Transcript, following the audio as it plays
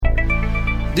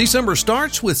December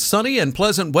starts with sunny and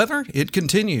pleasant weather. It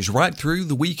continues right through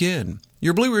the weekend.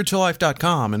 Your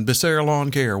BlueRidgeLife.com and Becerra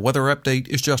Lawncare weather update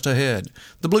is just ahead.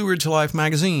 The Blue Ridge Life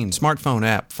magazine smartphone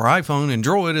app for iPhone and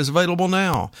Android is available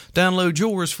now. Download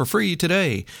yours for free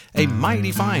today. A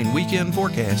mighty fine weekend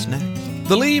forecast next.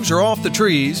 The leaves are off the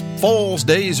trees, fall's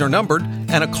days are numbered,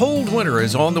 and a cold winter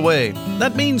is on the way.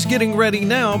 That means getting ready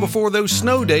now before those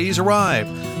snow days arrive.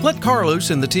 Let Carlos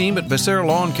and the team at Becerra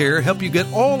Lawncare help you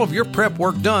get all of your prep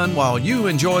work done while you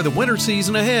enjoy the winter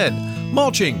season ahead.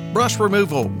 Mulching, brush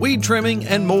removal, weed trimming,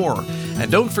 and more.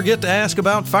 And don't forget to ask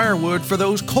about firewood for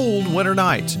those cold winter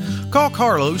nights. Call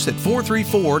Carlos at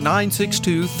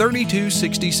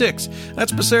 434-962-3266.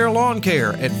 That's Becerra Lawn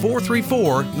Care at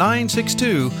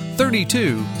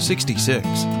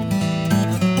 434-962-3266.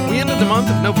 We ended the month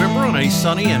of November on a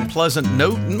sunny and pleasant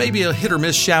note, and maybe a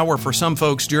hit-or-miss shower for some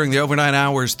folks during the overnight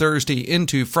hours Thursday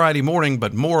into Friday morning,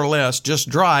 but more or less just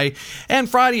dry. And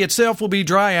Friday itself will be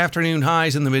dry, afternoon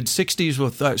highs in the mid-50s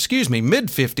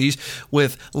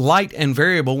with light and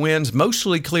variable winds,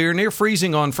 mostly clear, near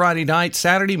freezing on Friday night.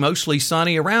 Saturday, mostly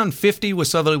sunny, around 50 with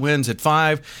southerly winds at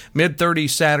 5,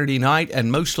 mid-30s Saturday night,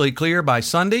 and mostly clear by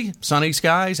Sunday. Sunny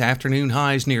skies, afternoon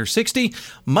highs near 60.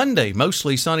 Monday,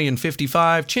 mostly sunny and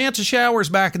 55. Chance of showers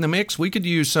back in the mix. We could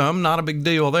use some. Not a big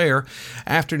deal there.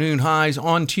 Afternoon highs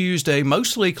on Tuesday,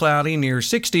 mostly cloudy near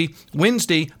 60.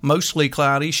 Wednesday, mostly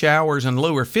cloudy, showers in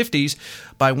lower 50s.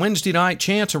 By Wednesday night,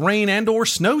 chance of rain and or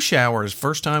snow showers.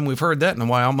 First time we've heard that in a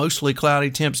while. Mostly cloudy,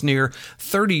 temps near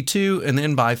 32. And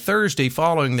then by Thursday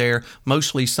following there,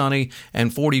 mostly sunny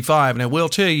and 45. And I will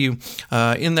tell you,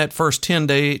 in that first 10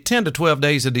 to 12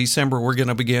 days of December, we're going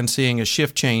to begin seeing a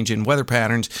shift change in weather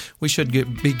patterns. We should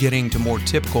be getting to more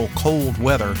typical cold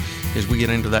weather as we get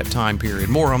into that time period.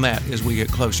 More on that as we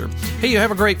get closer. Hey, you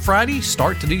have a great Friday,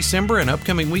 start to December, and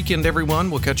upcoming weekend, everyone.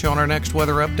 We'll catch you on our next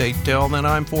weather update. Till then,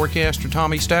 I'm forecaster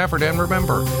Tommy Stafford, and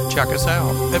remember, check us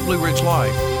out at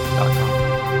BlueRidgeLife.com.